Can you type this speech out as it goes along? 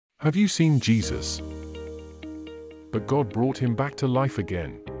Have you seen Jesus? But God brought him back to life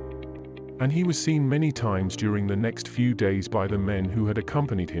again. And he was seen many times during the next few days by the men who had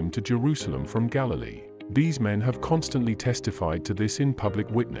accompanied him to Jerusalem from Galilee. These men have constantly testified to this in public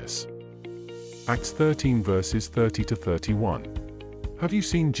witness. Acts 13 verses 30 to 31. Have you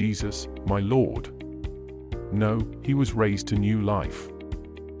seen Jesus, my Lord? No, he was raised to new life.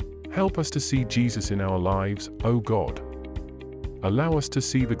 Help us to see Jesus in our lives, O God. Allow us to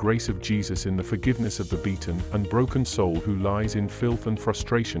see the grace of Jesus in the forgiveness of the beaten and broken soul who lies in filth and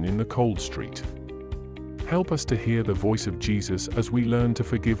frustration in the cold street. Help us to hear the voice of Jesus as we learn to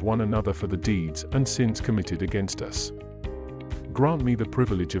forgive one another for the deeds and sins committed against us. Grant me the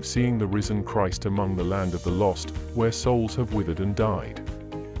privilege of seeing the risen Christ among the land of the lost, where souls have withered and died.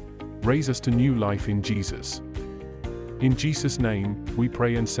 Raise us to new life in Jesus. In Jesus' name, we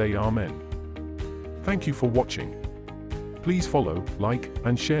pray and say Amen. Thank you for watching. Please follow, like,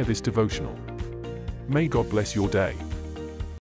 and share this devotional. May God bless your day.